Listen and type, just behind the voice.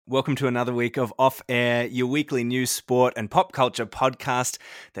Welcome to another week of Off Air, your weekly news, sport and pop culture podcast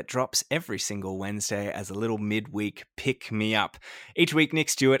that drops every single Wednesday as a little midweek pick-me-up. Each week, Nick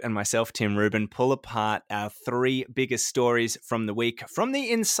Stewart and myself, Tim Rubin, pull apart our three biggest stories from the week from the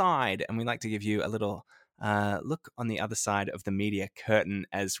inside, and we like to give you a little look on the other side of the media curtain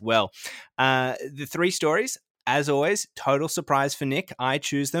as well. The three stories, as always, total surprise for Nick. I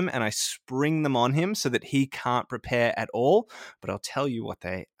choose them and I spring them on him so that he can't prepare at all. But I'll tell you what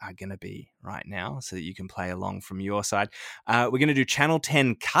they are going to be right now so that you can play along from your side. We're going to do Channel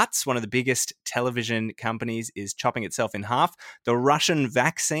 10 cuts. One of the biggest television companies is chopping itself in half. The Russian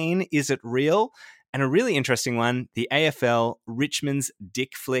vaccine, is it real? And a really interesting one, the AFL Richmond's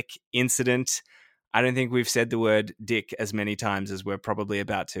dick flick incident. I don't think we've said the word dick as many times as we're probably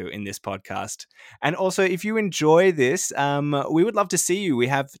about to in this podcast. And also, if you enjoy this, we would love to see you. We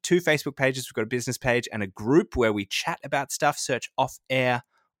have two Facebook pages. We've got a business page and a group where we chat about stuff. Search Off Air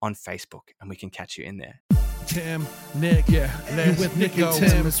on Facebook and we can catch you in there. Tim, Nick, you with Nick and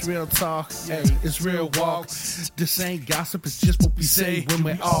Tim. It's real talk, it's real walk. This ain't gossip, it's just what we say when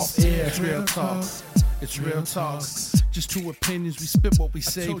we're off air. It's real talk, it's real talk. Just two opinions, we spit what we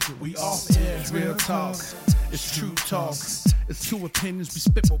say. We off air. It's real talk, it's true talk. It's two opinions, we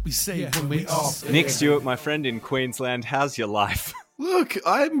spit what we say when we off air. Nick Stewart, my friend in Queensland, how's your life? Look,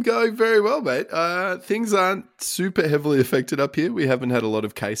 I'm going very well, mate. Things aren't super heavily affected up here. We haven't had a lot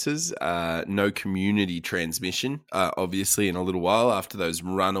of cases. No community transmission, obviously, in a little while after those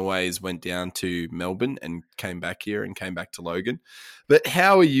runaways went down to Melbourne and came back here and came back to Logan. But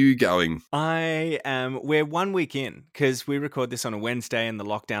how are you going? We're 1 week in because we record this on a Wednesday and the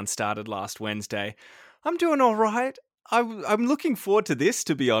lockdown started last Wednesday. I'm doing all right. I'm looking forward to this,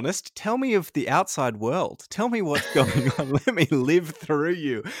 to be honest. Tell me of the outside world. Tell me what's going on. Let me live through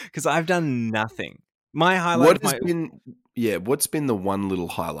you, because I've done nothing. My highlight... What's been the one little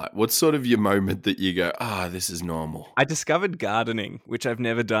highlight? What's sort of your moment that you go, this is normal? I discovered gardening, which I've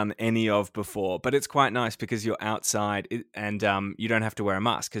never done any of before, but it's quite nice because you're outside and you don't have to wear a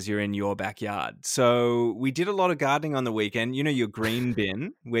mask because you're in your backyard. So we did a lot of gardening on the weekend. You know, your green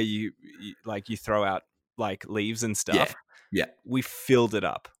bin where you throw out like leaves and stuff. Yeah. We filled it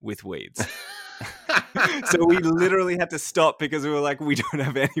up with weeds. So we literally had to stop because we were like, we don't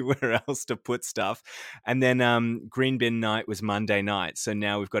have anywhere else to put stuff. And then green bin night was Monday night. So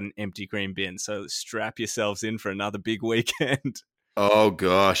now we've got an empty green bin. So strap yourselves in for another big weekend. Oh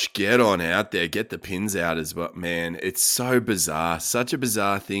gosh, get on out there, get the pins out as well, man. It's so bizarre, such a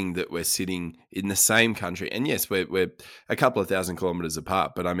bizarre thing that we're sitting in the same country. And yes, we're a couple of thousand kilometers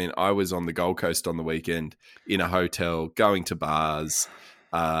apart, but I mean, I was on the Gold Coast on the weekend in a hotel, going to bars.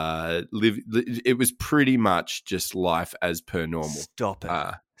 It was pretty much just life as per normal. Stop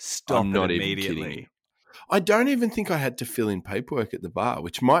it. Stop I'm it not immediately. Even kidding. I don't even think I had to fill in paperwork at the bar,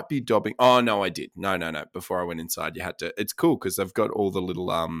 which might be dobbing. Oh, no, I did. No. Before I went inside, you had to. It's cool because I've got all the little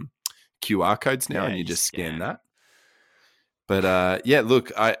QR codes now and you just scan that. But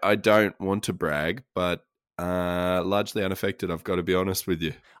look, I don't want to brag, but largely unaffected, I've got to be honest with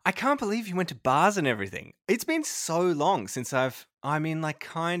you. I can't believe you went to bars and everything. It's been so long since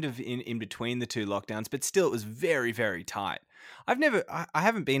kind of in between the two lockdowns, but still it was very, very tight. I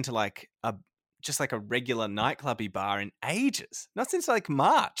haven't been to like a regular nightclubby bar in ages. Not since like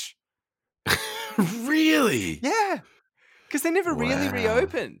March. Really? Yeah. Because they never really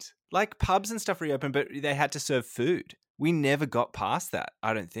reopened. Like pubs and stuff reopened, but they had to serve food. We never got past that,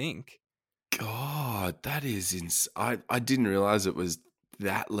 I don't think. God, that is I didn't realize it was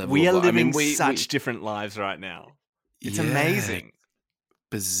that level. We are living such different lives right now. It's amazing.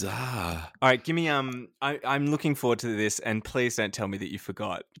 Bizarre. All right, give me I'm looking forward to this, and please don't tell me that you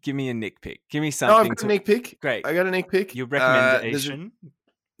forgot. Give me a Nick pick. Give me something. No, I've got a Nick pick. Great. I got a Nick pick. Your recommendation.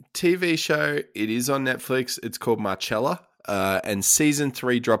 TV show. It is on Netflix. It's called Marcella. And season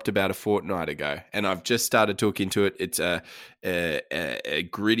 3 dropped about a fortnight ago, and I've just started to look into it. It's a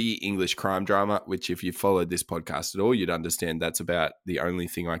gritty English crime drama, which if you followed this podcast at all, you'd understand that's about the only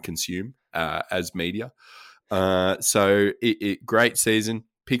thing I consume as media. So great season,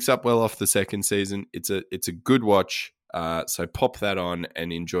 picks up well off the second season. It's a good watch. So pop that on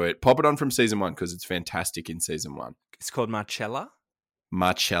and enjoy it. Pop it on from season 1 because it's fantastic in season 1. It's called Marcella.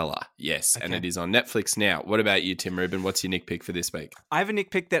 Marcella, yes, okay. And it is on Netflix now. What about you, Tim Rubin? What's your Nick pick for this week? I have a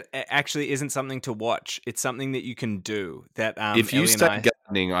Nick pick that actually isn't something to watch. It's something that you can do. That if you start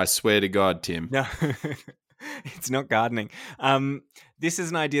gardening, I swear to God, Tim. No, it's not gardening. This is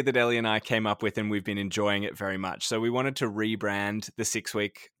an idea that Ellie and I came up with, and we've been enjoying it very much. So we wanted to rebrand the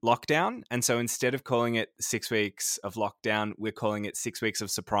 6-week lockdown, and so instead of calling it 6 weeks of lockdown, we're calling it 6 weeks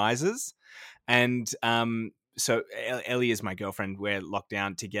of surprises. And so Ellie is my girlfriend. We're locked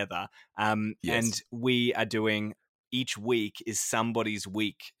down together. Yes. And we are doing, each week is somebody's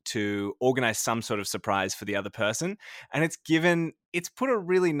week to organize some sort of surprise for the other person. And it's put a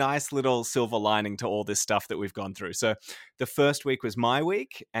really nice little silver lining to all this stuff that we've gone through. So the first week was my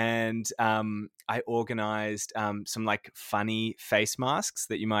week, and I organized some like funny face masks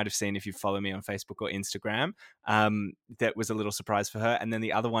that you might have seen if you follow me on Facebook or Instagram. That was a little surprise for her. And then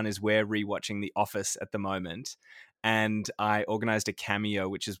the other one is we're rewatching The Office at the moment. And I organized a Cameo,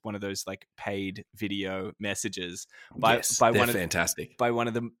 which is one of those like paid video messages they're fantastic. by one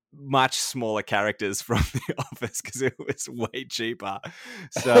of the much smaller characters from The Office, because it was way cheaper.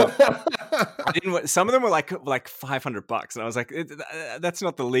 So some of them were like $500, and I was like, that's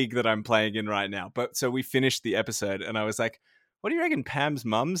not the league that I'm playing in right now. But so we finished the episode, and I was like, what do you reckon Pam's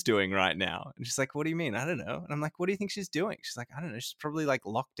mum's doing right now? And she's like, what do you mean? I don't know. And I'm like, what do you think she's doing? She's like, I don't know. She's probably like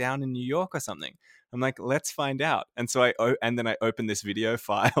locked down in New York or something. I'm like, let's find out. And so then I opened this video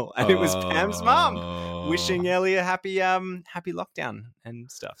file, and it was Pam's mum wishing Ellie a happy lockdown and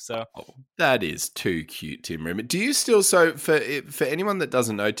stuff. So that is too cute, Tim Rubin. Do you still, so for anyone that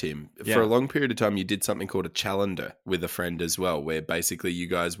doesn't know, Tim, for a long period of time, you did something called a calendar with a friend as well, where basically you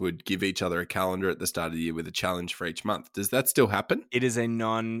guys would give each other a calendar at the start of the year with a challenge for each month. Does that still happen? It is a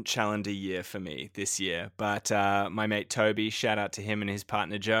non-calendar year for me this year, but my mate Toby, shout out to him and his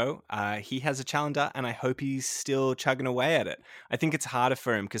partner Joe, he has a calendar, and I hope he's still chugging away at it. I think it's harder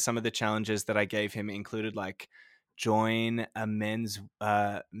for him because some of the challenges that I gave him included like join a men's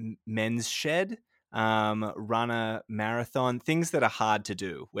shed, run a marathon, things that are hard to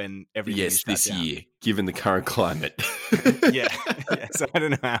do when everything is shut this down. year, given the current climate. yeah. So I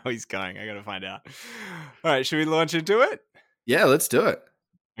don't know how he's going. I got to find out. All right, should we launch into it? Yeah, let's do it.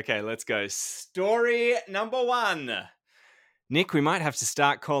 Okay, let's go. Story number 1. Nick, we might have to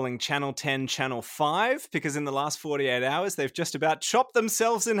start calling Channel 10 Channel 5, because in the last 48 hours, they've just about chopped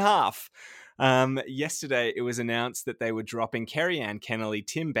themselves in half. Yesterday, it was announced that they were dropping Kerri-Anne Kennerley,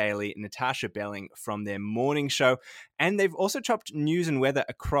 Tim Bailey, and Natasha Belling from their morning show. And they've also chopped news and weather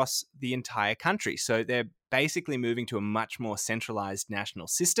across the entire country. So they're basically moving to a much more centralized national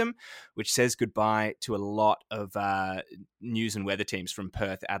system, which says goodbye to a lot of news and weather teams from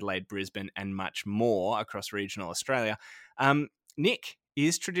Perth, Adelaide, Brisbane, and much more across regional Australia. Nick,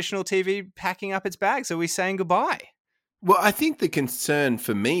 is traditional TV packing up its bags? Are we saying goodbye? Well, I think the concern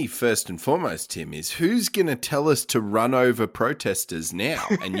for me, first and foremost, Tim, is who's going to tell us to run over protesters now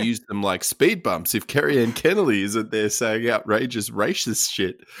and use them like speed bumps if Kerri-Anne Kennerley isn't there saying outrageous racist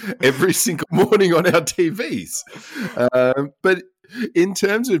shit every single morning on our TVs. But in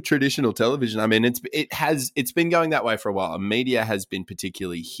terms of traditional television, I mean, it's been going that way for a while. Media has been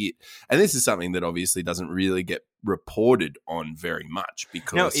particularly hit, and this is something that obviously doesn't really get reported on very much,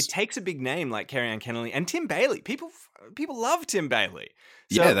 because no, it takes a big name like Kerri-Anne Kennerley and Tim Bailey. People love Tim Bailey.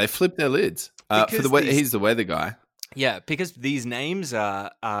 So, yeah, they flip their lids he's the weather guy. Yeah, because these names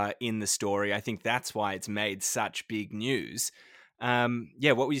are in the story. I think that's why it's made such big news.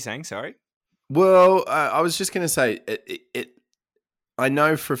 Yeah, what were you saying? Sorry. Well, I was just going to say it. I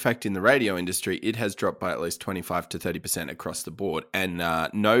know for a fact in the radio industry, it has dropped by at least 25 to 30% across the board. And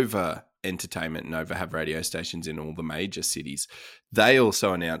Nova Entertainment, Nova have radio stations in all the major cities. They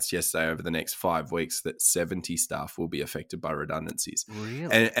also announced yesterday over the next 5 weeks that 70 staff will be affected by redundancies.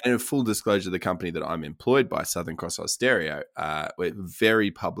 Really? And in full disclosure, the company that I'm employed by, Southern Cross Austereo,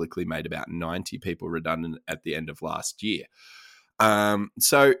 very publicly made about 90 people redundant at the end of last year.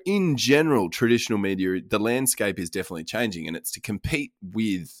 So in general, traditional media, the landscape is definitely changing, and it's to compete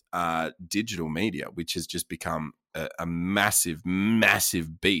with digital media, which has just become a massive,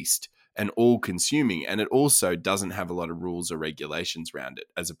 massive beast and all-consuming. And it also doesn't have a lot of rules or regulations around it,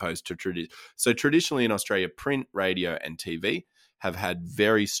 as opposed to traditional. So traditionally in Australia, print, radio, and TV have had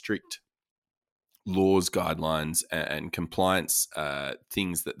very strict laws, guidelines, and compliance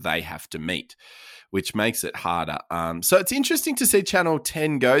things that they have to meet, which makes it harder. So it's interesting to see Channel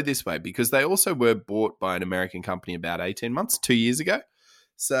 10 go this way, because they also were bought by an American company about 18 months, 2 years ago.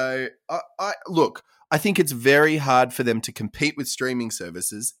 So I think it's very hard for them to compete with streaming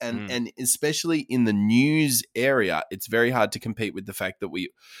services, and especially in the news area, it's very hard to compete with the fact that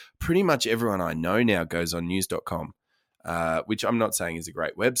pretty much everyone I know now goes on news.com, which I'm not saying is a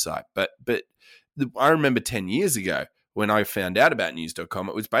great website, but I remember 10 years ago when I found out about news.com,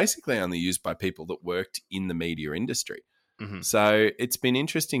 it was basically only used by people that worked in the media industry. Mm-hmm. So it's been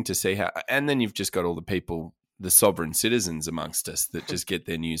interesting to see how, and then you've just got all the people, the sovereign citizens amongst us that just get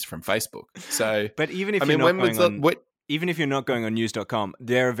their news from Facebook. So, but even if even if you're not going on news.com,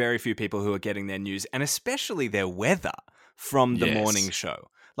 there are very few people who are getting their news, and especially their weather, from the morning show.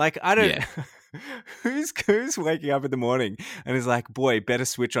 Like, I don't. Yeah. Who's waking up in the morning and is like, boy, better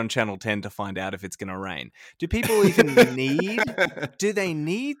switch on Channel 10 to find out if it's going to rain? Do people even do they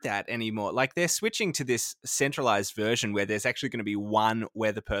need that anymore? Like, they're switching to this centralized version where there's actually going to be one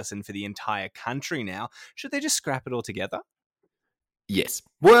weather person for the entire country now. Should they just scrap it all together? Yes.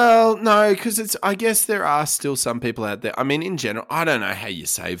 Well, no, because I guess there are still some people out there. I mean, in general, I don't know how you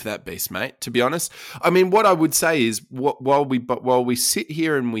save that beast, mate, to be honest. I mean, what I would say is while we sit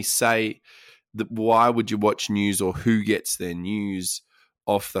here and we say that why would you watch news or who gets their news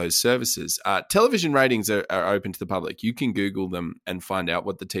off those services, television ratings are open to the public. You can Google them and find out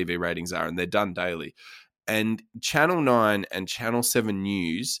what the TV ratings are, and they're done daily. And Channel 9 and Channel 7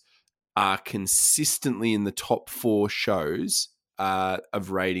 News are consistently in the top 4 shows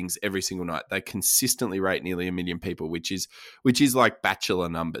of ratings every single night. They consistently rate nearly 1 million people, which is like Bachelor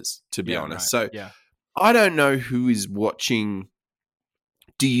numbers, to be honest. Right. So I don't know who is watching.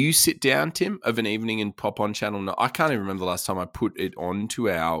 Do you sit down, Tim, of an evening and pop on Channel 9? I can't even remember the last time I put it onto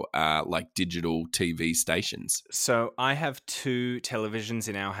our like digital TV stations. So I have 2 televisions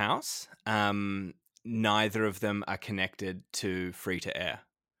in our house. Neither of them are connected to free to air.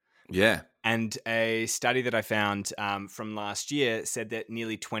 Yeah. And a study that I found from last year said that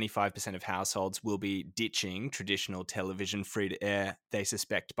nearly 25% of households will be ditching traditional television free to air, they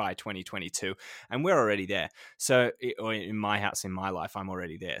suspect, by 2022. And we're already there. So in my house, in my life, I'm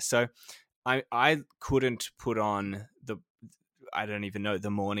already there. So I couldn't put on I don't even know, the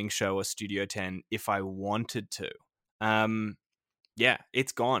morning show or Studio 10 if I wanted to. Yeah,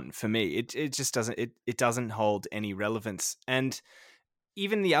 it's gone for me. It just doesn't, it doesn't hold any relevance. And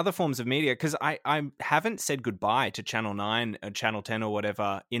even the other forms of media, because I haven't said goodbye to Channel 9 or Channel 10 or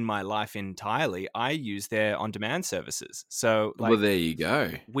whatever in my life entirely. I use their on-demand services. So, like, well, there you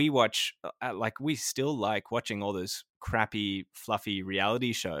go. We watch, we still like watching all those crappy, fluffy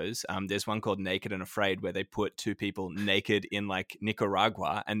reality shows. There's one called Naked and Afraid where they put 2 people naked in like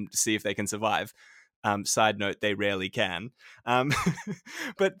Nicaragua and see if they can survive. Side note, they rarely can.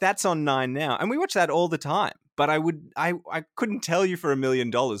 But that's on 9 now. And we watch that all the time. But I couldn't tell you for $1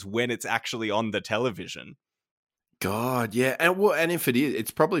 million when it's actually on the television. God, yeah. And if it is, it's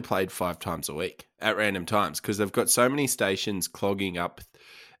probably played 5 times a week at random times because they've got so many stations clogging up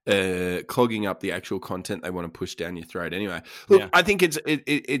the actual content they want to push down your throat anyway. Look, I think it's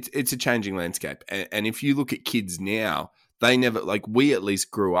a changing landscape. And if you look at kids now, they never, like, we at least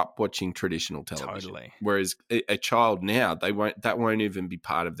grew up watching traditional television. Totally. Whereas a child now, that won't even be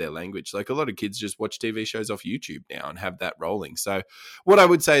part of their language. Like, a lot of kids just watch TV shows off YouTube now and have that rolling. So what I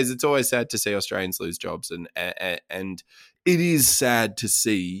would say is it's always sad to see Australians lose jobs. And it is sad to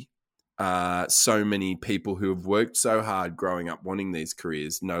see so many people who have worked so hard growing up wanting these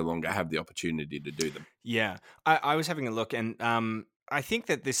careers no longer have the opportunity to do them. Yeah. I was having a look, and I think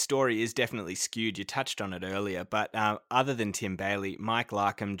that this story is definitely skewed. You touched on it earlier, but other than Tim Bailey, Mike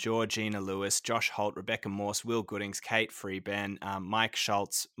Larkham, Georgina Lewis, Josh Holt, Rebecca Morse, Will Goodings, Kate Freeban, Mike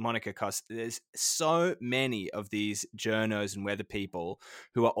Schultz, Monica Koss, there's so many of these journos and weather people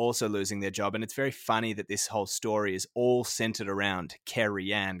who are also losing their job. And it's very funny that this whole story is all centered around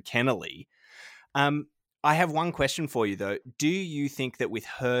Kerri-Anne Kennerley. I have one question for you, though. Do you think that with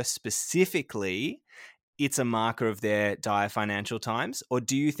her specifically, it's a marker of their dire financial times, or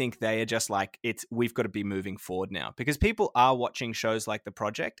do you think they are just like, we've got to be moving forward now? Because people are watching shows like The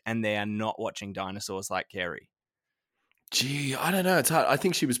Project and they are not watching dinosaurs like Kerri. Gee, I don't know. It's hard. I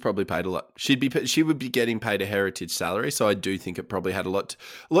think she was probably paid a lot. She would be getting paid a heritage salary, so I do think it probably had a lot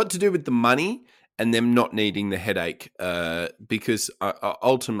to do with the money and them not needing the headache. Because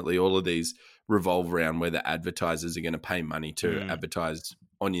ultimately, all of these revolve around whether advertisers are going to pay money to advertise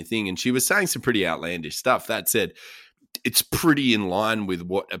on your thing. And she was saying some pretty outlandish stuff. That said, it's pretty in line with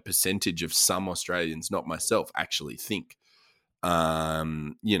what a percentage of some Australians, not myself, actually think.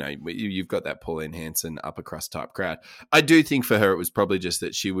 You've got that Pauline Hanson upper crust type crowd. I do think for her it was probably just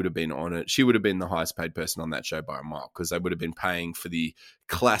that she would have been on it. She would have been the highest paid person on that show by a mile because they would have been paying for the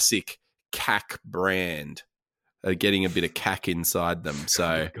classic CAC brand. Getting a bit of cack inside them.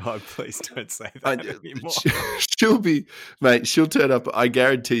 So, oh God, please don't say that anymore. She'll turn up. I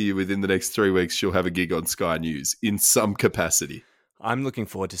guarantee you within the next 3 weeks, she'll have a gig on Sky News in some capacity. I'm looking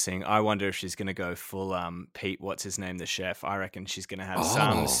forward to seeing. I wonder if she's going to go full Pete, what's his name, the chef. I reckon she's going to have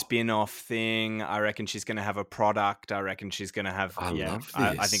some spin-off thing. I reckon she's going to have a product. I reckon she's going to have. I love this.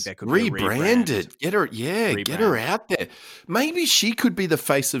 I think there could be a rebrand it. Get her out there. Maybe she could be the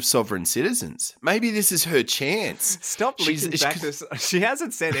face of Sovereign Citizens. Maybe this is her chance. Stop linking back to. She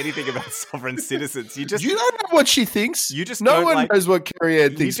hasn't said anything about Sovereign Citizens. You don't know what she thinks. You just no one knows what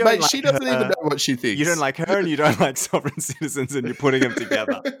Kerri-Anne thinks. Mate, she doesn't even know what she thinks. You don't like her, and you don't like Sovereign Citizens, and you're putting putting them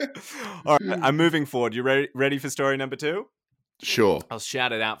together. All right, I'm moving forward. You ready for story number 2? Sure. I'll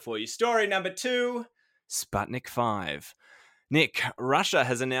shout it out for you. Story number 2, Sputnik 5. Nick, Russia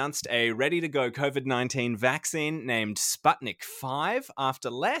has announced a ready-to-go COVID-19 vaccine named Sputnik 5 after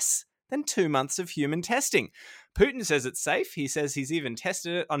less than 2 months of human testing. Putin says it's safe. He says he's even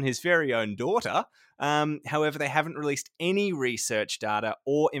tested it on his very own daughter. However, they haven't released any research data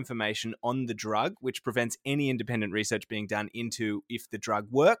or information on the drug, which prevents any independent research being done into if the drug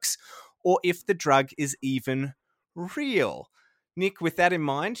works or if the drug is even real. Nick, with that in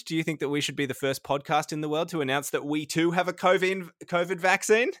mind, do you think that we should be the first podcast in the world to announce that we too have a COVID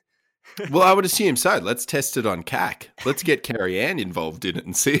vaccine? Well, I would assume so. Let's test it on CAC. Let's get Carrie Ann involved in it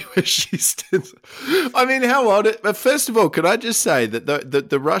and see where she stands. I mean, how odd it. But first of all, could I just say that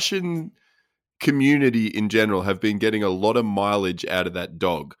the Russian community in general have been getting a lot of mileage out of that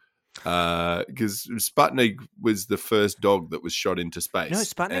dog. Because Sputnik was the first dog that was shot into space. No,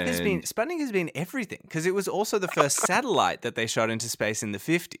 Sputnik has been everything, because it was also the first satellite that they shot into space in the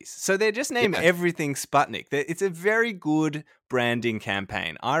 50s. So they just name everything Sputnik. It's a very good branding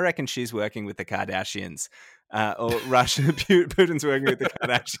campaign. I reckon she's working with the Kardashians, or Russia. Putin's working with the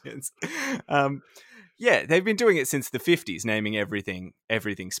Kardashians. Yeah, they've been doing it since the 50s, naming everything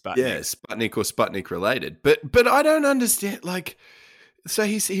Sputnik. Yeah, Sputnik or Sputnik related. But I don't understand, like. So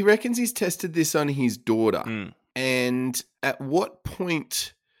he reckons he's tested this on his daughter. And at what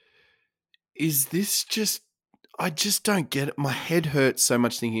point is this just... I just don't get it. My head hurts so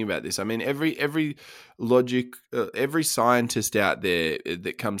much thinking about this. I mean, every logic, every scientist out there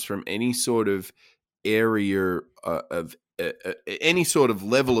that comes from any sort of area of any sort of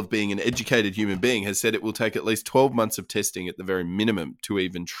level of being an educated human being has said it will take at least 12 months of testing at the very minimum to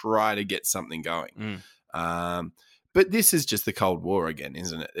even try to get something going. But this is just the Cold War again,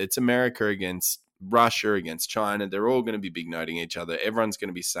 isn't it? It's America against Russia, against China. They're all going to be big-noting each other. Everyone's going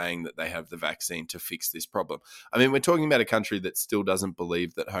to be saying that they have the vaccine to fix this problem. I mean, we're talking about a country that still doesn't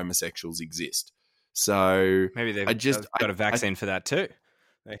believe that homosexuals exist. So maybe they've got a vaccine for that too.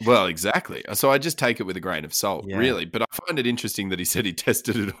 Well, exactly. So I just take it with a grain of salt, really. But I find it interesting that he said he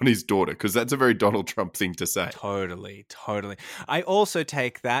tested it on his daughter, because that's a very Donald Trump thing to say. Totally. I also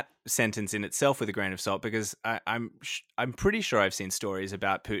take that sentence in itself with a grain of salt, because I'm pretty sure I've seen stories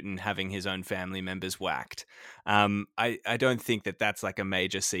about Putin having his own family members whacked. I don't think that that's like a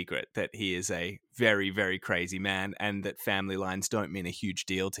major secret, that he is a very, very crazy man and that family lines don't mean a huge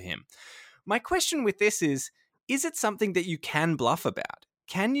deal to him. My question with this is it something that you can bluff about?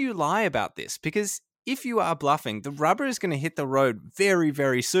 Can you lie about this? Because if you are bluffing, the rubber is going to hit the road very,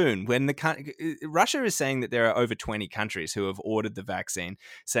 very soon. When Russia is saying that there are over 20 countries who have ordered the vaccine,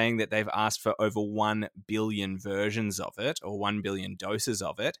 saying that they've asked for over 1 billion versions of it or 1 billion doses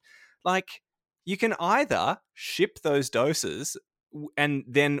of it. Like, you can either ship those doses and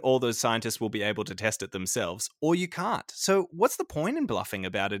then all those scientists will be able to test it themselves, or you can't. So what's the point in bluffing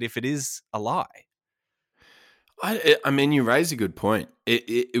about it if it is a lie? I mean, you raise a good point.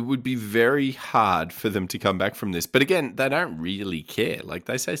 It would be very hard for them to come back from this. But again, they don't really care. Like,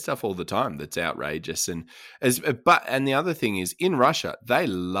 they say stuff all the time that's outrageous. And the other thing is, in Russia, they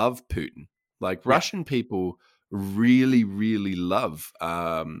love Putin. Like, Russian people really, really love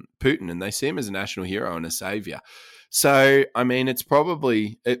Putin, and they see him as a national hero and a savior. So, I mean,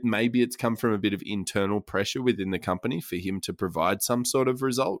 maybe it's come from a bit of internal pressure within the company for him to provide some sort of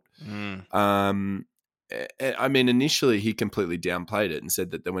result. I mean, initially he completely downplayed it and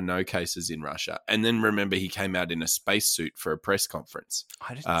said that there were no cases in Russia. And then remember, he came out in a spacesuit for a press conference,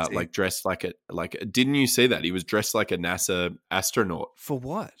 dressed like didn't you see that? He was dressed like a NASA astronaut. For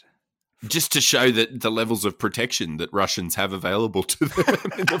what? Just to show that the levels of protection that Russians have available to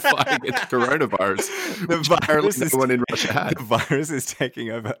them in the fight against coronavirus. No one in Russia had. The virus is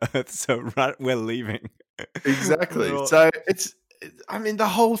taking over Earth, so we're leaving. Exactly. So I mean, the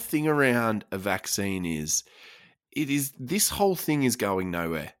whole thing around a vaccine this whole thing is going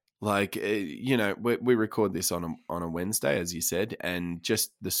nowhere. Like, we record this on a Wednesday, as you said, and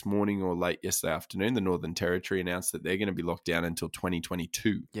just this morning or late yesterday afternoon, the Northern Territory announced that they're going to be locked down until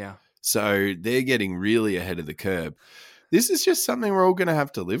 2022. Yeah. So they're getting really ahead of the curve. This is just something we're all going to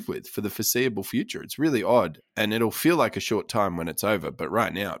have to live with for the foreseeable future. It's really odd, and it'll feel like a short time when it's over, but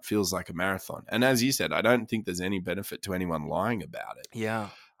right now it feels like a marathon. And as you said, I don't think there's any benefit to anyone lying about it. Yeah.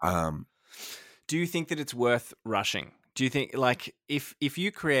 Do you think that it's worth rushing? Do you think, like, if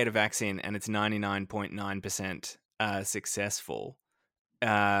you create a vaccine and it's 99.9% successful,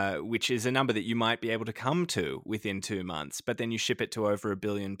 which is a number that you might be able to come to within 2 months, but then you ship it to over 1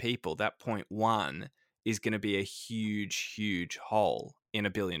 billion people, that 0.1 is going to be a huge, huge hole in a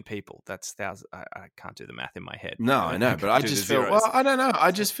billion people. That's thousands. I can't do the math in my head. No, I know, but I just feel, well, I don't know.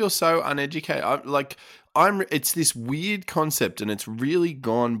 I just feel so uneducated. It's this weird concept, and it's really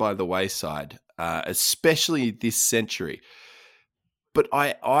gone by the wayside, especially this century. But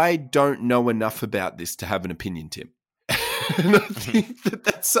I don't know enough about this to have an opinion, Tim. And I think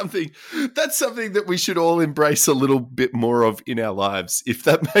that's something that we should all embrace a little bit more of in our lives, if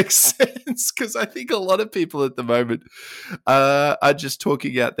that makes sense. Because I think a lot of people at the moment are just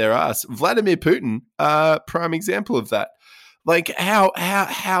talking out their ass. Vladimir Putin, prime example of that. Like how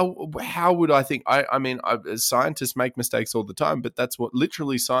would I think? I mean, scientists make mistakes all the time, but that's what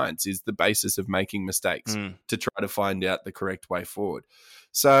literally science is, the basis of making mistakes to try to find out the correct way forward.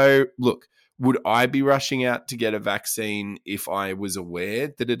 So look. Would I be rushing out to get a vaccine if I was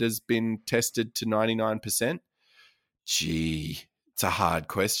aware that it has been tested to 99%? Gee, it's a hard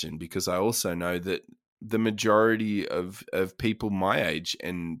question, because I also know that the majority of people my age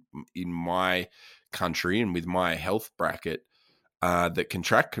and in my country and with my health bracket that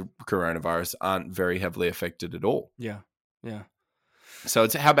contract coronavirus aren't very heavily affected at all. Yeah. So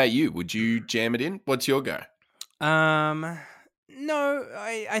how about you? Would you jam it in? What's your go? No,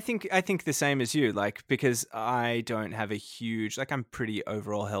 I think the same as you, like, because I don't have a huge, like, I'm pretty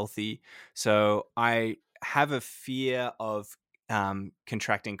overall healthy. So I have a fear of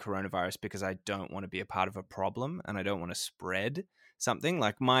contracting coronavirus because I don't want to be a part of a problem and I don't want to spread something.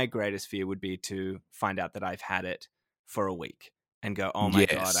 Like, my greatest fear would be to find out that I've had it for a week and go, oh my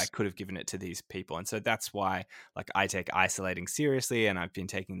God, I could have given it to these people. And so that's why, like, I take isolating seriously, and I've been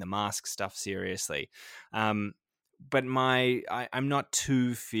taking the mask stuff seriously. But I'm not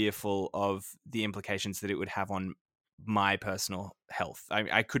too fearful of the implications that it would have on my personal health.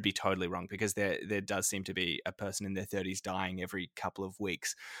 I could be totally wrong, because there does seem to be a person in their 30s dying every couple of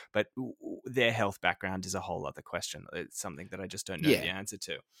weeks, but their health background is a whole other question. It's something that I just don't know the answer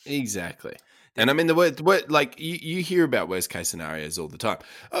to. Exactly. And I mean, the word like you hear about worst case scenarios all the time.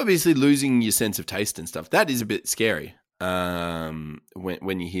 Obviously, losing your sense of taste and stuff, that is a bit scary.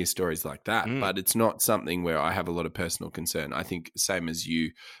 When you hear stories like that, but it's not something where I have a lot of personal concern. I think same as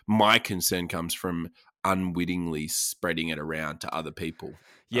you, my concern comes from unwittingly spreading it around to other people.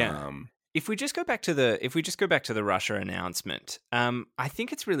 Yeah. If we just go back to the Russia announcement, I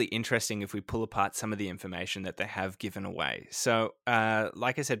think it's really interesting if we pull apart some of the information that they have given away. So,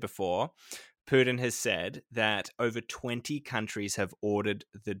 like I said before, Putin has said that over 20 countries have ordered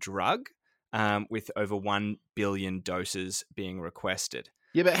the drug, with over 1 billion doses being requested.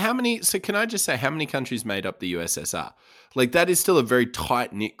 Yeah, but how many? So can I just say, how many countries made up the USSR? Like, that is still a very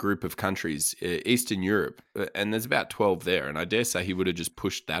tight-knit group of countries, Eastern Europe, and there's about 12 there, and I dare say he would have just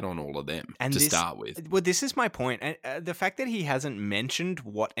pushed that on all of them start with. Well, this is my point. The fact that he hasn't mentioned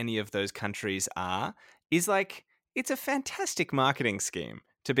what any of those countries are is, like, it's a fantastic marketing scheme.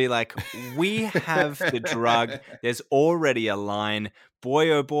 To be like, we have the drug. There's already a line. Boy,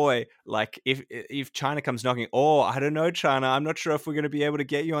 oh boy! Like, if China comes knocking, I don't know, China. I'm not sure if we're going to be able to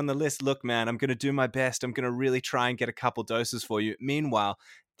get you on the list. Look, man, I'm going to do my best. I'm going to really try and get a couple doses for you. Meanwhile,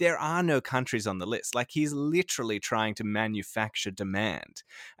 there are no countries on the list. Like, he's literally trying to manufacture demand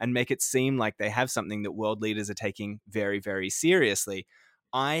and make it seem like they have something that world leaders are taking very, very seriously.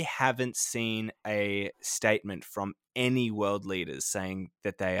 I haven't seen a statement from any world leaders saying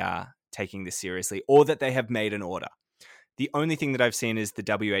that they are taking this seriously or that they have made an order. The only thing that I've seen is the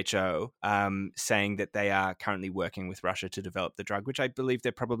WHO saying that they are currently working with Russia to develop the drug, which I believe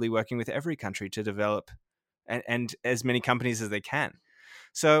they're probably working with every country to develop and as many companies as they can.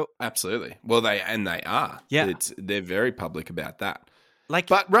 So absolutely. Well, they are. Yeah. They're very public about that. Like,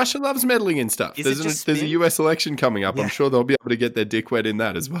 but Russia loves meddling in stuff. There's a US election coming up. Yeah. I'm sure they'll be able to get their dick wet in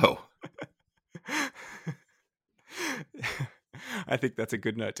that as well. I think that's a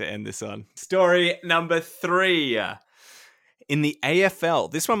good note to end this on. Story number 3. In the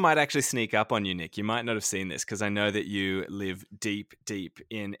AFL, this one might actually sneak up on you, Nick. You might not have seen this because I know that you live deep, deep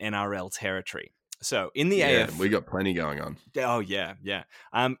in NRL territory. So in the AFL, we got plenty going on. Oh yeah.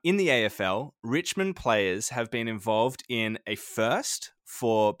 In the AFL, Richmond players have been involved in a first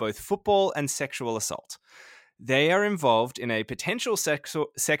for both football and sexual assault. They are involved in a potential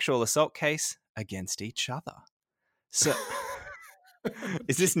sexual assault case against each other. So,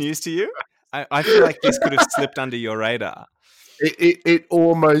 is this news to you? I feel like this could have slipped under your radar. It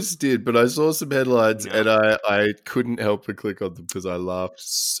almost did, but I saw some headlines and I couldn't help but click on them because I laughed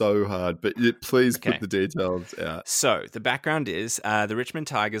so hard. But please put the details out. So the background is the Richmond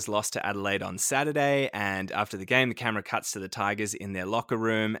Tigers lost to Adelaide on Saturday, and after the game, the camera cuts to the Tigers in their locker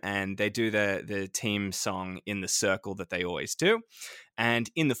room, and they do the team song in the circle that they always do. And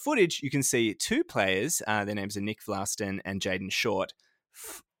in the footage, you can see two players, their names are Nick Vlaston and Jaden Short,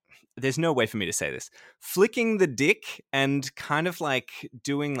 there's no way for me to say this, flicking the dick and kind of like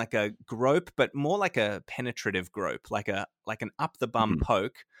doing like a grope, but more like a penetrative grope, like an up the bum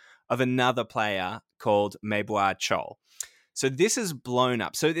poke of another player called Maeboa Chol. So this is blown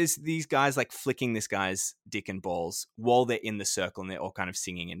up. So there's these guys like flicking this guy's dick and balls while they're in the circle and they're all kind of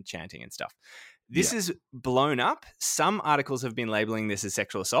singing and chanting and stuff. This is blown up. Some articles have been labeling this as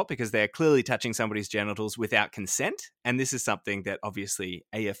sexual assault because they are clearly touching somebody's genitals without consent. And this is something that obviously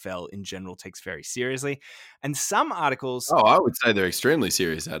AFL in general takes very seriously. And some articles... Oh, I would say they're extremely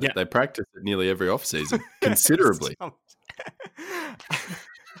serious at it. They practice it nearly every off-season, considerably.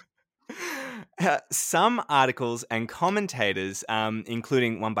 Some articles and commentators,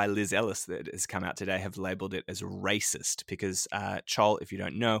 including one by Liz Ellis that has come out today, have labelled it as racist because Chol, if you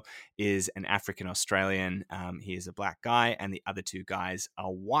don't know, is an African Australian. He is a black guy and the other two guys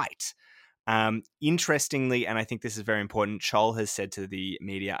are white. Interestingly, and I think this is very important, Chol has said to the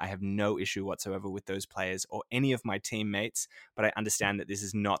media, I have no issue whatsoever with those players or any of my teammates, but I understand that this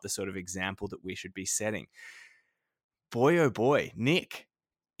is not the sort of example that we should be setting. Boy, oh boy, Nick,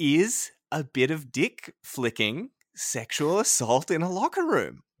 is a bit of dick flicking sexual assault in a locker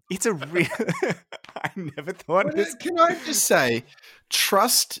room? It's a real... I never thought of this. Can I just say,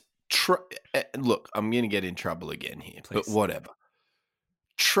 look, I'm going to get in trouble again here, but whatever.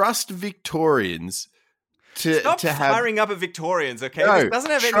 Trust Victorians to Stop have... firing up at Victorians, okay? No, this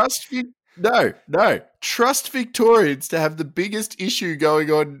doesn't have any... No. Trust Victorians to have the biggest issue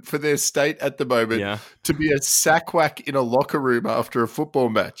going on for their state at the moment to be a sackwhack in a locker room after a football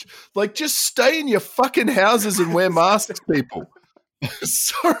match. Like, just stay in your fucking houses and wear masks, people.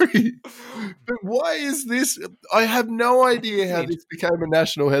 Sorry. But why is this? I have no idea how this became a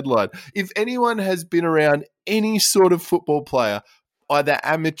national headline. If anyone has been around any sort of football player, either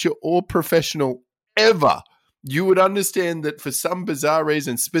amateur or professional, ever, you would understand that for some bizarre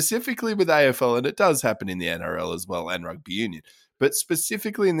reason, specifically with AFL, and it does happen in the NRL as well and rugby union, but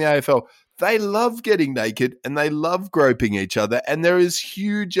specifically in the AFL, they love getting naked and they love groping each other. And there is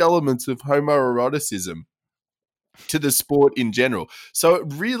huge elements of homoeroticism to the sport in general. So it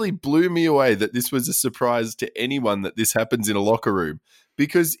really blew me away that this was a surprise to anyone that this happens in a locker room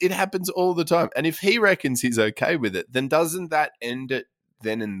because it happens all the time. And if he reckons he's okay with it, then doesn't that end it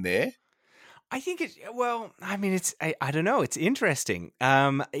then and there? I think I don't know. It's interesting.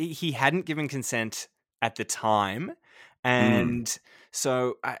 He hadn't given consent at the time. And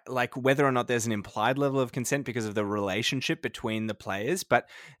so like whether or not there's an implied level of consent because of the relationship between the players, but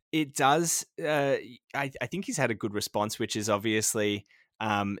it does, I think he's had a good response, which is obviously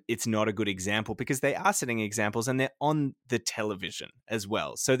it's not a good example because they are setting examples and they're on the television as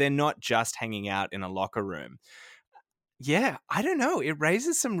well. So they're not just hanging out in a locker room. Yeah, I don't know. It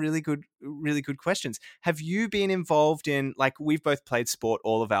raises some really good questions. Have you been involved in, like, we've both played sport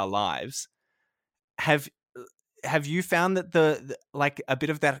all of our lives. Have you found that the like a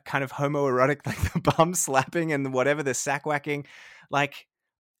bit of that kind of homoerotic, like the bum slapping and whatever, the sack whacking, like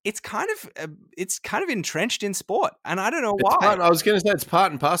it's kind of entrenched in sport, and I don't know why. I was going to say it's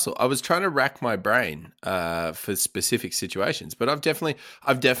part and parcel. I was trying to rack my brain for specific situations, but I've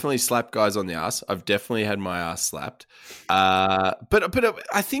definitely slapped guys on the ass. I've definitely had my ass slapped. But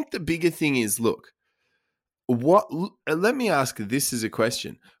I think the bigger thing is, look, let me ask this as a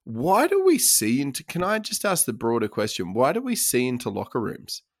question. Why do we see into? Can I just ask the broader question? Why do we see into locker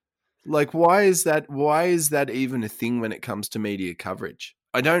rooms? Like, why is that even a thing when it comes to media coverage?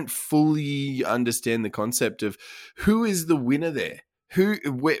 I don't fully understand the concept of who is the winner there.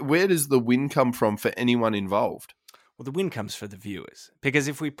 Where does the win come from for anyone involved? Well, the win comes for the viewers because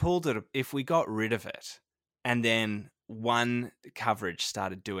if we got rid of it, and then one coverage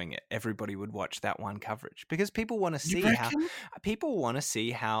started doing it, everybody would watch that one coverage because people want to see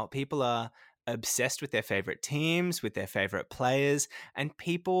how people are obsessed with their favorite teams, with their favorite players, and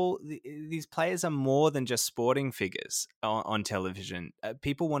these players are more than just sporting figures on television.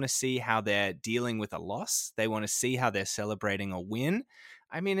 People want to see how they're dealing with a loss. They want to see how they're celebrating a win.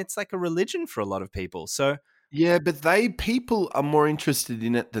 I mean, it's like a religion for a lot of people. So yeah, but people are more interested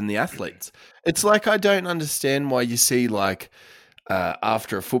in it than the athletes. It's like, I don't understand why you see like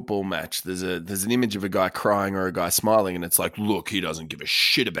after a football match, there's an image of a guy crying or a guy smiling, and it's like, look, he doesn't give a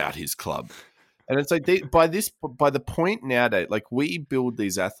shit about his club. And it's like by the point nowadays, like we build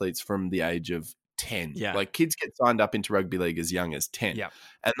these athletes from the age of 10. Yeah. Like kids get signed up into rugby league as young as 10. Yeah.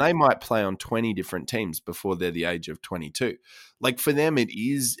 And they might play on 20 different teams before they're the age of 22. Like for them, it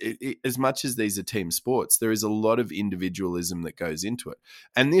is, as much as these are team sports, there is a lot of individualism that goes into it.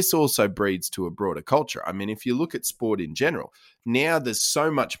 And this also breeds to a broader culture. I mean, if you look at sport in general, now there's so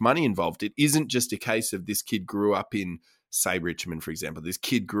much money involved. It isn't just a case of this kid grew up in say Richmond, for example. This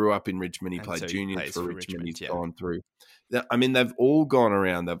kid grew up in Richmond. He And played so he juniors plays for for Richmond. He's yeah. gone through. I mean, they've all gone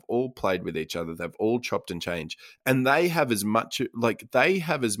around. They've all played with each other. They've all chopped and changed, and they have as much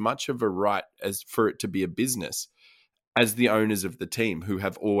of a right as for it to be a business as the owners of the team, who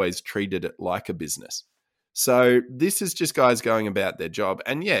have always treated it like a business. So this is just guys going about their job,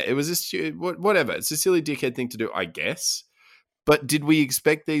 and yeah, it was whatever. It's a silly dickhead thing to do, I guess. But did we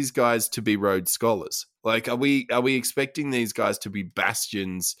expect these guys to be Rhodes Scholars? Like, are we expecting these guys to be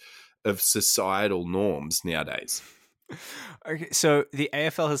bastions of societal norms nowadays? Okay, so the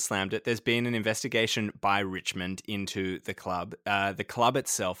AFL has slammed it. There's been an investigation by Richmond into the club. The club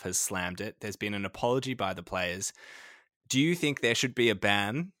itself has slammed it. There's been an apology by the players. Do you think there should be a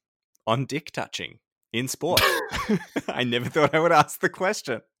ban on dick touching in sport? I never thought I would ask the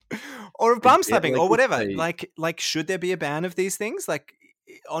question. Or of bum slapping, or whatever. Like, should there be a ban of these things? Like,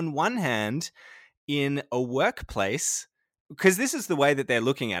 on one hand, in a workplace, because this is the way that they're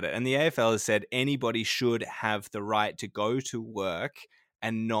looking at it, and the AFL has said anybody should have the right to go to work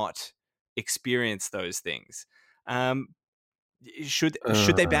and not experience those things. Should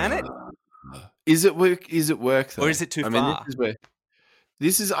they ban it? Is it work? Though? Or is it too far?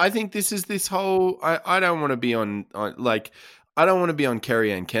 I think this whole. I don't want to be on I don't want to be on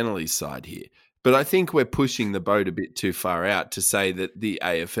Kerry-Anne Kennelly's side here, but I think we're pushing the boat a bit too far out to say that the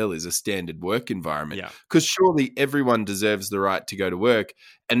AFL is a standard work environment. Because surely everyone deserves the right to go to work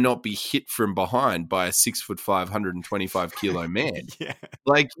and not be hit from behind by a 6'5", 125 kilo man. Yeah.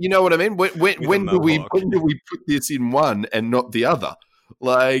 Like, you know what I mean? When do we put this in one and not the other?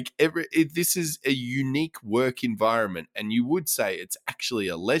 Like, this is a unique work environment, and you would say it's actually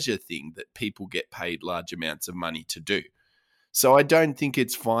a leisure thing that people get paid large amounts of money to do. So I don't think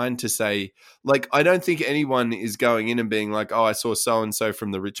it's fine to say, like, I don't think anyone is going in and being like, oh, I saw so-and-so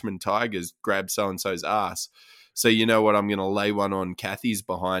from the Richmond Tigers grab so-and-so's ass. So you know what? I'm going to lay one on Kathy's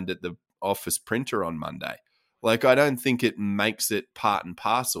behind at the office printer on Monday. Like, I don't think it makes it part and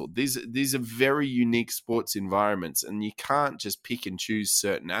parcel. These are very unique sports environments, and you can't just pick and choose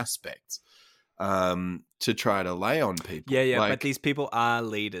certain aspects to try to lay on people. Yeah, but these people are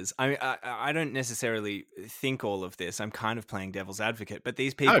leaders. I don't necessarily think all of this. I'm kind of playing devil's advocate, but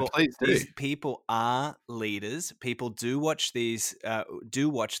these people, people are leaders. People do watch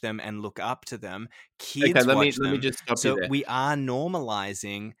them and look up to them. Kids watch them. Let me just stop you there. We are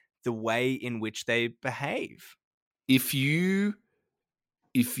normalizing the way in which they behave. If you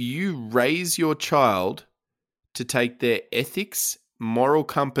raise your child to take their ethics, moral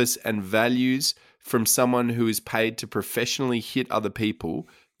compass, and values from someone who is paid to professionally hit other people,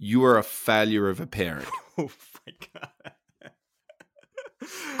 you are a failure of a parent. Oh my God.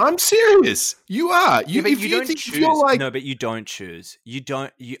 I'm serious. You are. You don't choose. No, but you don't choose.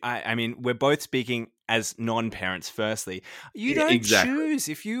 I mean, we're both speaking as non-parents, firstly. You don't choose.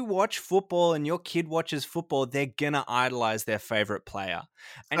 If you watch football and your kid watches football, they're going to idolize their favorite player.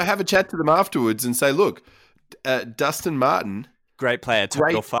 And I have a chat to them afterwards and say, look, Dustin Martin, great player,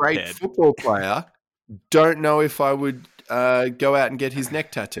 great football player, don't know if I would go out and get his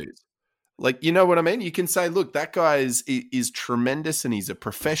neck tattoos. Like, you know what I mean? You can say, look, that guy is tremendous and he's a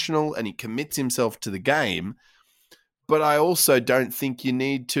professional and he commits himself to the game. But I also don't think you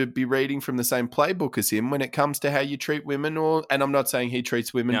need to be reading from the same playbook as him when it comes to how you treat women. And I'm not saying he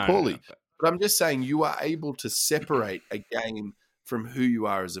treats women poorly, but I'm just saying you are able to separate a game from who you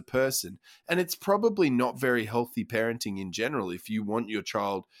are as a person. And it's probably not very healthy parenting in general if you want your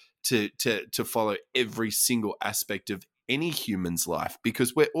child to follow every single aspect of any human's life,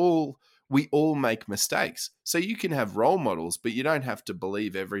 because we all make mistakes. So you can have role models, but you don't have to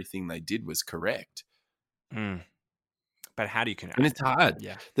believe everything they did was correct. Mm. But how do you connect? And it's hard.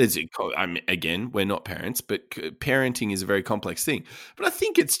 Yeah. Again, we're not parents, but parenting is a very complex thing. But I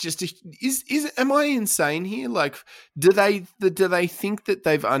think it's just am I insane here? Like, do they think that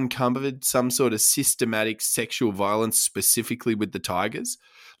they've uncovered some sort of systematic sexual violence specifically with the Tigers?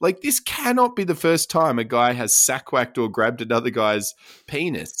 Like, this cannot be the first time a guy has sack-whacked or grabbed another guy's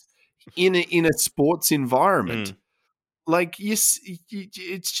penis in a sports environment. Like, yes,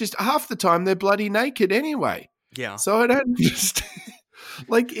 it's just half the time they're bloody naked anyway. Yeah. So I don't understand.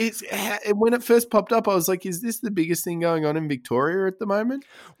 Like, when it first popped up, I was like, is this the biggest thing going on in Victoria at the moment?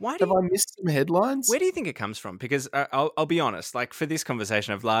 Have I missed some headlines? Where do you think it comes from? Because I'll be honest, like, for this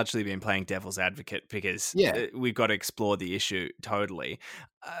conversation, I've largely been playing devil's advocate because we've got to explore the issue totally.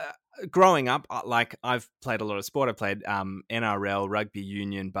 Growing up, like, I've played a lot of sport. I played NRL, rugby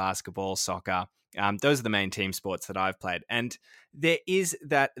union, basketball, soccer. Those are the main team sports that I've played. And there is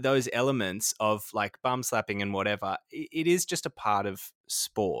those elements of, like, bum slapping and whatever. It is just a part of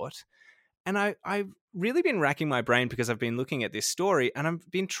sport. And I've really been racking my brain because I've been looking at this story and I've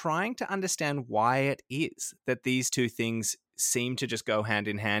been trying to understand why it is that these two things seem to just go hand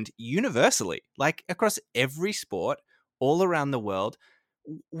in hand universally, like across every sport all around the world.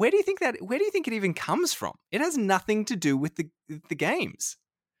 Where do you think it even comes from? It has nothing to do with the games.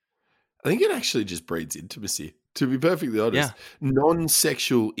 I think it actually just breeds intimacy, to be perfectly honest. Yeah.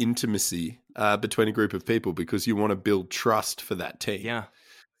 Non-sexual intimacy between a group of people, because you want to build trust for that team. Yeah.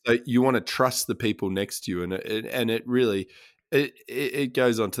 So you want to trust the people next to you, and it really it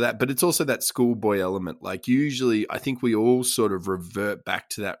goes on to that. But it's also that schoolboy element. Like usually, I think we all sort of revert back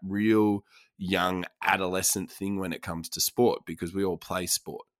to that real young adolescent thing when it comes to sport, because we all play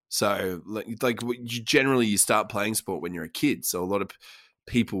sport. So like you start playing sport when you're a kid. So a lot of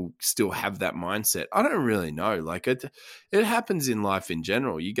people still have that mindset. I don't really know. Like it happens in life in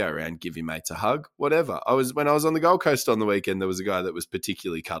general. You go around, give your mates a hug, whatever. When I was on the Gold Coast on the weekend, there was a guy that was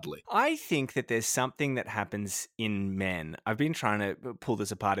particularly cuddly. I think that there's something that happens in men. I've been trying to pull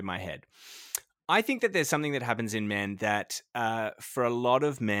this apart in my head. I think that there's something that happens in men that for a lot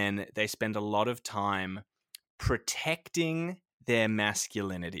of men, they spend a lot of time protecting their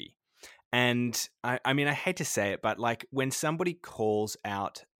masculinity. And I mean, I hate to say it, but like when somebody calls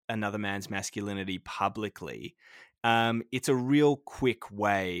out another man's masculinity publicly, it's a real quick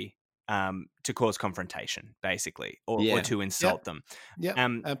way to cause confrontation, basically, or to insult them. Yeah,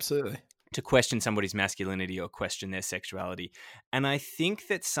 absolutely. To question somebody's masculinity or question their sexuality. And I think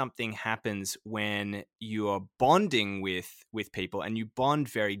that something happens when you are bonding with people, and you bond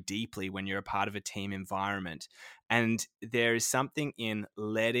very deeply when you're a part of a team environment. And there is something in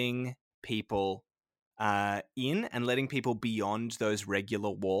letting people in and letting people beyond those regular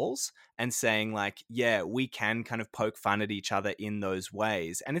walls and saying like, yeah, we can kind of poke fun at each other in those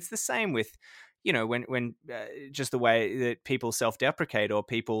ways. And it's the same with, you know, when just the way that people self-deprecate or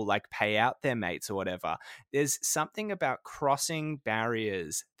people like pay out their mates or whatever. There's something about crossing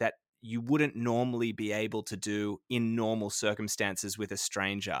barriers that you wouldn't normally be able to do in normal circumstances with a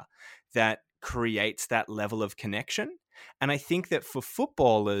stranger that creates that level of connection. And I think that for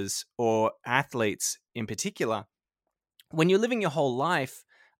footballers or athletes in particular, when you're living your whole life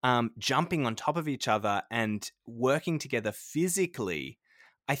jumping on top of each other and working together physically,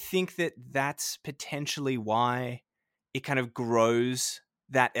 I think that that's potentially why it kind of grows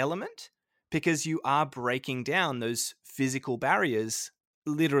that element, because you are breaking down those physical barriers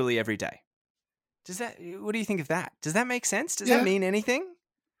literally every day. What do you think of that? Does that make sense? Does that mean anything?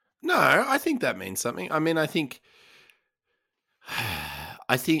 No, I think that means something. I mean, I think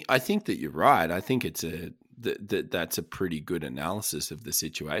that you're right. I think it's that's a pretty good analysis of the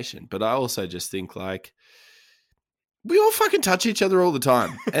situation. But I also just think like we all fucking touch each other all the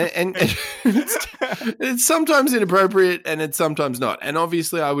time, and it's sometimes inappropriate and it's sometimes not. And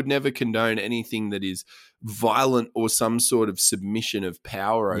obviously, I would never condone anything that is violent or some sort of submission of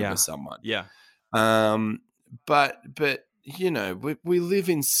power over someone. Yeah. But you know, we live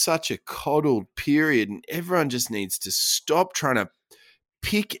in such a coddled period, and everyone just needs to stop trying to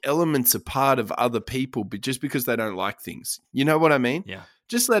pick elements apart of other people just because they don't like things. You know what I mean? Yeah.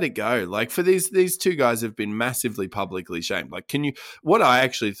 Just let it go. Like for these two guys have been massively publicly shamed. Like, what I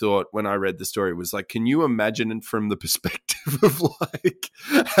actually thought when I read the story was like, can you imagine it from the perspective of like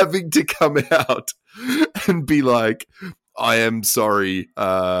having to come out and be like, I am sorry.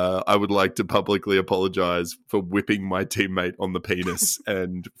 I would like to publicly apologize for whipping my teammate on the penis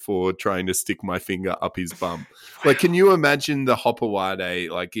and for trying to stick my finger up his bum. Like, can you imagine the Hopewade,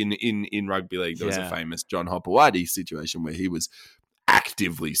 like in rugby league, there was a famous John Hopewade situation where he was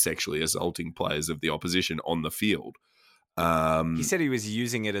actively sexually assaulting players of the opposition on the field. He said he was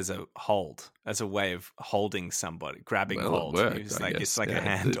using it as a hold, as a way of holding somebody, grabbing hold. It worked, he was like, it's like a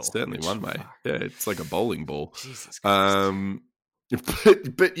handle. It's certainly one way. Yeah, it's like a bowling ball. Jesus Christ.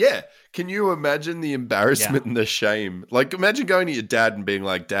 But yeah, can you imagine the embarrassment and the shame? Like, imagine going to your dad and being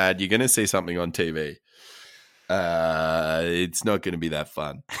like, Dad, you're going to see something on TV. It's not going to be that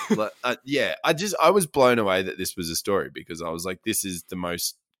fun. I was blown away that this was a story, because I was like, this is the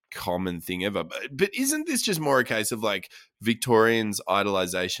most common thing ever. But isn't this just more a case of like Victorians'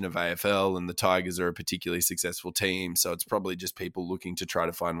 idolization of AFL, and the Tigers are a particularly successful team, so it's probably just people looking to try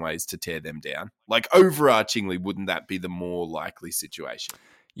to find ways to tear them down? Like, overarchingly, wouldn't that be the more likely situation?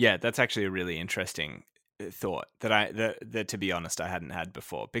 Yeah, that's actually a really interesting thought that to be honest I hadn't had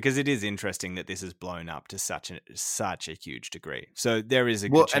before, because it is interesting that this has blown up to such a huge degree. So there is a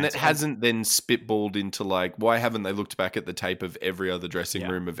good chance. And it hasn't then spitballed into like, why haven't they looked back at the tape of every other dressing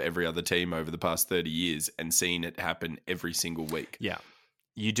room of every other team over the past 30 years and seen it happen every single week? Yeah,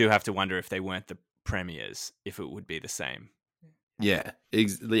 you do have to wonder if they weren't the premiers, if it would be the same. Yeah,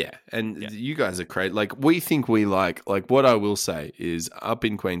 and you guys are crazy. Like, we think we like what I will say is, up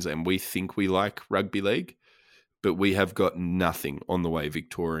in Queensland, we think we like rugby league, but we have got nothing on the way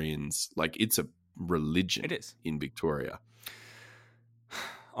Victorians, like, it's a religion. It is. In Victoria.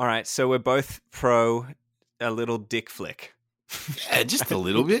 All right, so we're both pro a little dick flick. Yeah, just a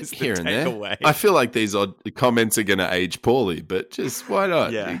little bit here and there. Away. I feel like these odd comments are going to age poorly, but just why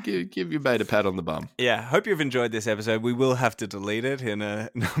not? Yeah. Give your mate a pat on the bum. Yeah, hope you've enjoyed this episode. We will have to delete it in a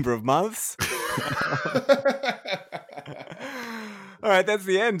number of months. All right, that's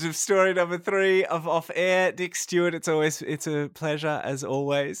the end of story number 3 of Off Air. Dick Stewart, it's a pleasure as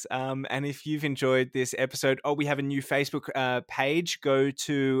always. And if you've enjoyed this episode, we have a new Facebook page. Go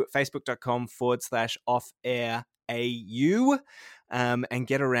to facebook.com/offAirAU. And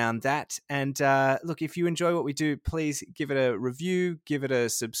get around that. And look, if you enjoy what we do, please give it a review, give it a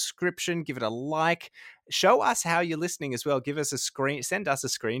subscription, give it a like. Show us how you're listening as well. Send us a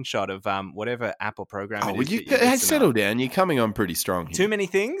screenshot of whatever Apple program it is. Would you settle down? You're coming on pretty strong here. Too many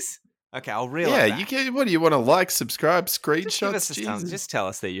things? Okay, I'll reel it back. What do you want to like, subscribe, screenshots? Just tell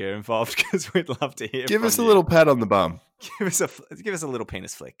us that you're involved, because we'd love to hear. Give us a little pat on the bum. Give us a little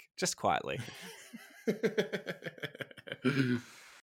penis flick, just quietly.